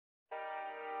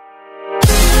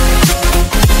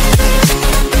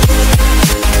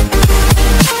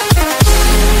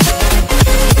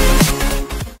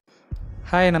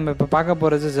Hi, நம்ம இப்போ பார்க்க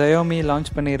போகிறது Xiaomi லான்ச்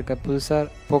பண்ணியிருக்க புதுசாக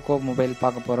போக்கோ மொபைல்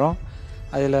பார்க்க போகிறோம்.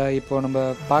 அதில் இப்போது நம்ம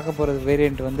பார்க்க போகிறது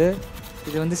வேரியண்ட் வந்து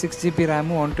இது வந்து 6GB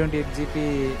RAM 128GB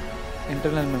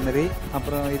internal memory.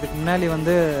 அப்புறம் இதுக்கு முன்னாடி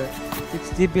வந்து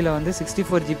 6GBயில் வந்து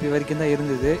 64GB வரைக்கும் தான்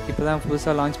இருந்தது. இப்போ தான்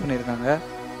புதுசாக லான்ச் பண்ணியிருக்காங்க.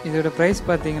 இதோட ப்ரைஸ்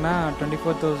பார்த்தீங்கன்னா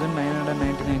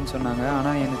 24,999 சொன்னாங்க.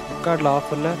 ஆனால் எனக்கு ஃப்ளிப்கார்ட்டில்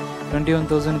ஆஃபரில்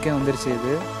 21,000க்கே வந்துருச்சு.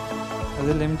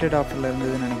 அது லிமிட்டட் ஆஃபரில்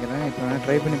இருந்ததுன்னு நினைக்கிறேன். இப்போ வேணால்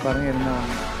ட்ரை பண்ணி பாருங்கள், இருந்தால்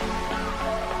வாங்க.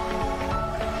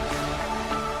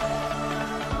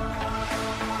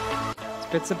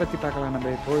 ஸ்பெக்ஸை பற்றி பார்க்கலாம் நம்ம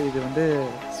இப்போது. இது வந்து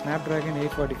ஸ்னாப்ட்ராகன்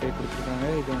 845 கொடுத்துருக்காங்க.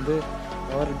 இது வந்து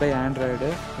பவர்ட் பை ஆண்ட்ராய்டு.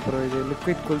 அப்புறம் இது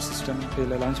லிக்விட் கூல் சிஸ்டம்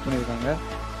இதில் லான்ச் பண்ணியிருக்காங்க.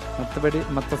 மற்றபடி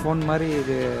மற்ற ஃபோன் மாதிரி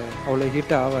இது அவ்வளோ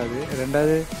ஹீட் ஆகாது.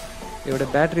 ரெண்டாவது இதோட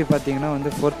பேட்ரி பார்த்திங்கன்னா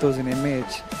வந்து 4000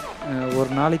 mAh, ஒரு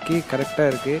நாளைக்கு கரெக்டாக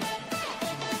இருக்குது.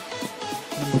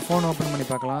 நம்ம ஃபோன் ஓப்பன் பண்ணி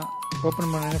பார்க்கலாம்.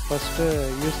 ஓப்பன் பண்ணி ஃபஸ்ட்டு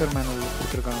யூசர் மேனுவல்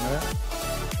கொடுத்துருக்காங்க.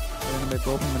 அதை நம்ம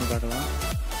இப்போ ஓப்பன் பண்ணி பார்க்கலாம்.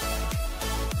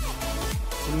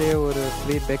 உள்ளே ஒரு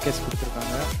ஃப்ரீ பேக்கேஜ்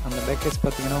கொடுத்துருக்காங்க. அந்த பேக்கேஜ்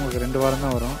பார்த்திங்கன்னா உங்களுக்கு 2 வாரம்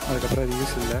தான் வரும். அதுக்கப்புறம் அது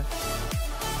யூஸ் இல்லை.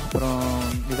 அப்புறம்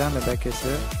இதுதான் அந்த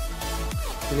பேக்கேஜு.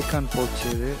 சிலிக்கான்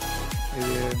போச்சு.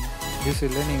 இது யூஸ்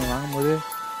இல்லை. நீங்கள் வாங்கும்போது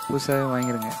புதுசாகவே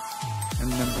வாங்கிடுங்க.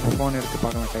 நம்ம ஃபோன் எடுத்து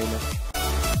பார்க்கலாம் கையில்.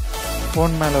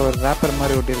 ஃபோன் மேலே ஒரு ரேப்பர்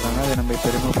மாதிரி ஒட்டியிருக்காங்க. அதை நம்ம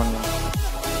இப்போ ரிமூவ் பண்ணலாம்.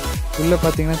 உள்ளே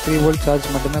பார்த்தீங்கன்னா 3V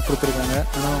சார்ஜ் மட்டும்தான் கொடுத்துருக்காங்க.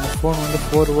 ஆனால் அவங்க ஃபோன் வந்து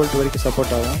 4V வரைக்கும்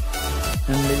சப்போர்ட் ஆகும்.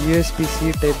 அண்ட் USB-C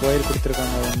டைப் ஒயர்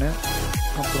கொடுத்துருக்காங்க ஒன்று.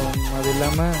 அப்புறம் அது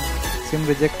இல்லாமல் சிம்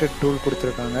ரிஜெக்டட் டூல்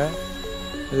கொடுத்துருக்காங்க.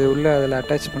 இது உள்ளே அதில்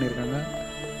அட்டாச் பண்ணியிருக்காங்க.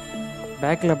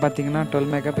 பேக்கில் பார்த்தீங்கன்னா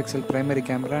 12 MP primary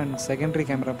camera and secondary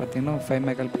camera பார்த்தீங்கன்னா 5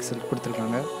 MP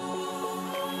கொடுத்துருக்காங்க.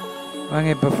 வாங்க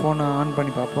இப்போ ஃபோனை ஆன்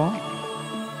பண்ணி பார்ப்போம்.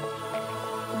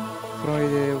 அப்புறம்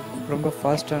இது ரொம்ப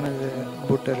ஃபாஸ்ட்டானது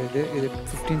பூட்டர். இது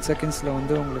 15 செகண்ட்ஸில்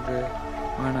வந்து உங்களுக்கு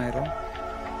ஆன் ஆயிரும்.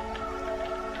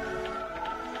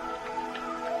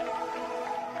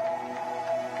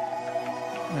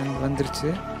 வந்துருச்சு.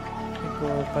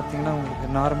 இப்போது பார்த்திங்கன்னா உங்களுக்கு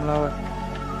நார்மலாக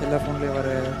எல்லா ஃபோன்லேயும் வர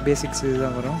பேசிக்ஸ்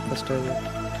இதுதான் வரும். ஃபஸ்ட்டு அது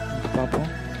பார்ப்போம்.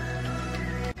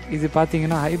 இது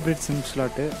பார்த்திங்கன்னா ஹைப்ரிட் சிம்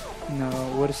ஸ்லாட்டு.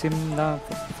 ஒரு சிம் தான்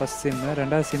ஃபஸ்ட் சிம்மு.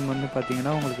 ரெண்டாவது சிம் வந்து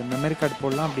பார்த்திங்கன்னா உங்களுக்கு மெமரி கார்டு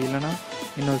போடலாம். அப்படி இல்லைனா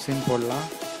இன்னொரு சிம் போடலாம்.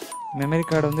 மெமரி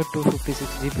கார்டு வந்து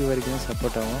 256GB வரைக்கும் தான்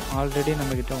சப்போர்ட் ஆகும். ஆல்ரெடி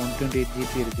நம்மக்கிட்ட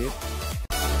 128GB இருக்குது.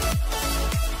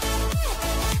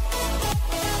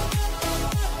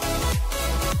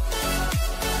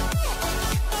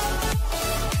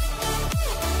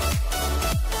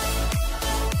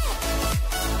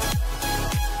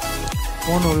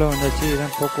 ஃபோன் உள்ளே வந்தாச்சு.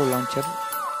 இதுதான் போக்கோ லான்ச்சர்.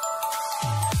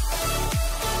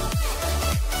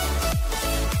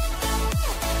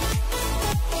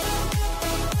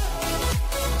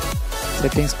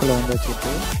 செட்டிங்ஸ்குள்ளே வந்தாச்சு.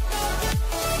 இப்போ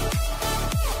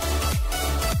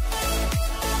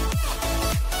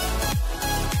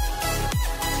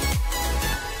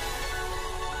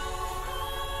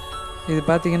இது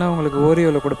பார்த்தீங்கன்னா உங்களுக்கு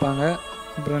ஓரியோவில் கொடுப்பாங்க.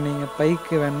 அப்புறம் நீங்கள்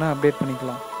பைக்கு வேணால் அப்டேட்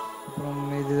பண்ணிக்கலாம். அப்புறம்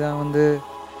இதுதான் வந்து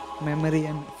மெமரி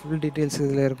அண்ட் ஃபுல் டீட்டெயில்ஸ்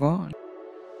இதில் இருக்கும்.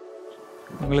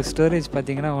 உங்களுக்கு ஸ்டோரேஜ்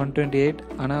பார்த்தீங்கன்னா 128,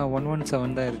 ஆனால்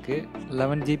 117 தான் இருக்குது.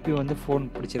 11GB வந்து ஃபோன்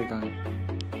பிடிச்சிருக்காங்க.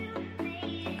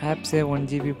 ஆப்ஸே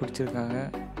 1GB பிடிச்சிருக்காங்க.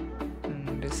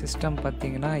 அண்ட் சிஸ்டம்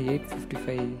பார்த்தீங்கன்னா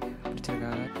 855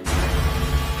 பிடிச்சிருக்காங்க.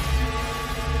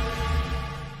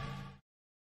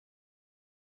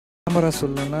 கேமரா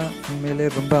சொல்லணும்னா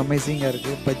உண்மையிலே ரொம்ப அமேசிங்காக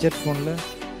இருக்குது. பட்ஜெட் ஃபோனில்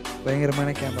பயங்கரமான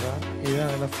கேமரா. இதுதான்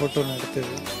அதில் ஃபோட்டோ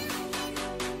எடுத்தது.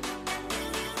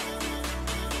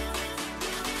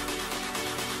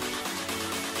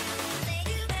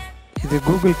 இது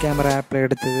கூகுள் கேமரா ஆப்பில்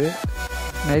எடுத்தது.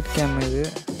 Night game.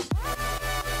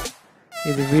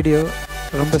 இது வீடியோ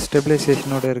ரொம்ப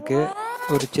ஸ்டெபிலைசேஷனோடு இருக்குது.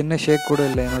 ஒரு சின்ன ஷேக் கூட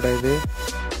இல்லை என்னோட.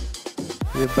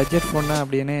 இது பட்ஜெட் ஃபோன்னா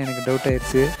அப்படின்னு எனக்கு டவுட்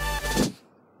ஆயிடுச்சு.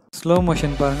 ஸ்லோ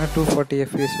மோஷன் பாருங்கள், 240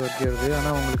 FPS வரைக்கும் வருது.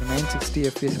 ஆனால் உங்களுக்கு 960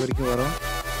 FPS வரைக்கும் வரும்.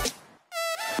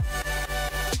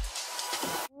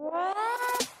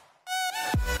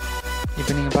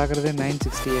 இப்போ நீங்கள் பார்க்குறது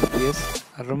 960 FPS.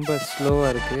 ரொம்ப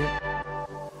ஸ்லோவாக இருக்குது.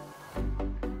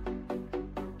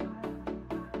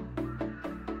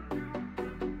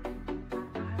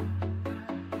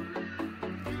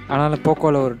 ஆனால்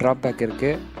போக்கோவில் ஒரு ட்ராபேக்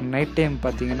இருக்குது. நைட் டைம்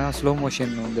பார்த்தீங்கன்னா ஸ்லோ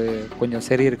மோஷன் வந்து கொஞ்சம்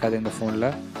சரி இருக்காது இந்த ஃபோனில்.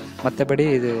 மற்றபடி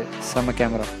இது செம்ம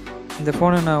கேமரா. இந்த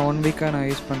ஃபோனை நான் 1 வீக்காக நான்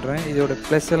யூஸ் பண்ணுறேன். இதோட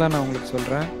ப்ளஸ் எல்லாம் நான் உங்களுக்கு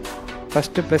சொல்கிறேன்.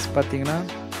 ஃபஸ்ட்டு ப்ளஸ் பார்த்தீங்கன்னா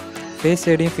ஃபேஸ்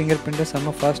ஐடியும் ஃபிங்கர் பிரிண்ட்டும்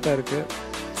செம்ம ஃபாஸ்ட்டாக இருக்குது.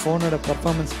 ஃபோனோட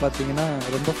பர்ஃபார்மன்ஸ் பார்த்தீங்கன்னா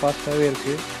ரொம்ப ஃபாஸ்ட்டாகவே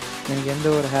இருக்குது. எனக்கு எந்த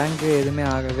ஒரு ஹேங்கு எதுவுமே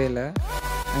ஆகவே இல்லை.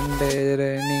 அண்டு இதில்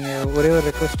நீங்கள் ஒரே ஒரு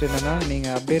ரெக்வஸ்ட் என்னென்னா,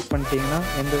 நீங்கள் அப்டேட் பண்ணிட்டீங்கன்னா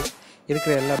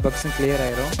இருக்கிற எல்லா பக்ஸும் கிளியர்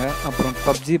ஆகிரும். அப்புறம்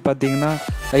பப்ஜி பார்த்தீங்கன்னா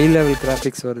ஹை லெவல்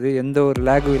கிராஃபிக்ஸ் வருது, எந்த ஒரு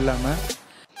லேகும் இல்லாமல்.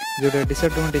 இதோட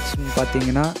டிஸ்அட்வான்டேஜ்னு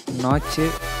பார்த்தீங்கன்னா நாச்சு,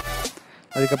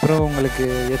 அதுக்கப்புறம் உங்களுக்கு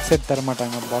ஹெட்செட்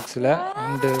தரமாட்டாங்க பாக்ஸில்,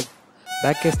 அண்டு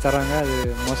பேக் கேஸ் தராங்க, அது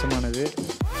மோசமானது.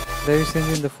 தயவு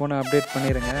செஞ்சு இந்த ஃபோனை அப்டேட்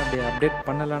பண்ணிடுங்க. அப்படி அப்டேட்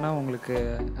பண்ணலைன்னா உங்களுக்கு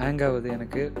ஹேங் ஆகுது.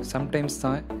 எனக்கு சம்டைம்ஸ்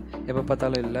தான், எப்போ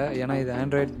பார்த்தாலும் இல்லை. ஏன்னா இது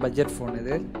ஆண்ட்ராய்ட் பட்ஜெட் ஃபோன்.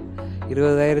 இது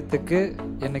 20,000க்கு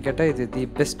என்ன கேட்டால் இது தி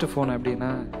பெஸ்ட் ஃபோன்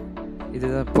அப்படின்னா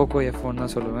இதுதான் போக்கோ F1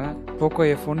 தான் சொல்லுவேன். போக்கோ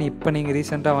F1 இப்போ நீங்கள்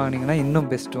ரீசெண்டாக வாங்கினீங்கன்னா இன்னும்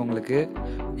பெஸ்ட்டு உங்களுக்கு.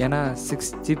 ஏன்னா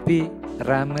 6GB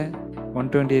ரேமு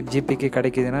 128GB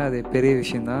கிடைக்குதுன்னா அது பெரிய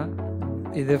விஷயந்தான்.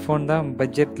 இது ஃபோன் தான்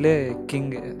பட்ஜெட்லே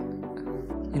கிங்கு.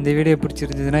 இந்த வீடியோ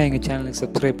பிடிச்சிருந்ததுன்னா எங்கள் சேனலுக்கு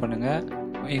சப்ஸ்கிரைப் பண்ணுங்கள்.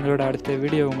 எங்களோட அடுத்த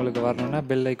வீடியோ உங்களுக்கு வரணுன்னா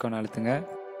பெல் ஐக்கான் அழுத்துங்க.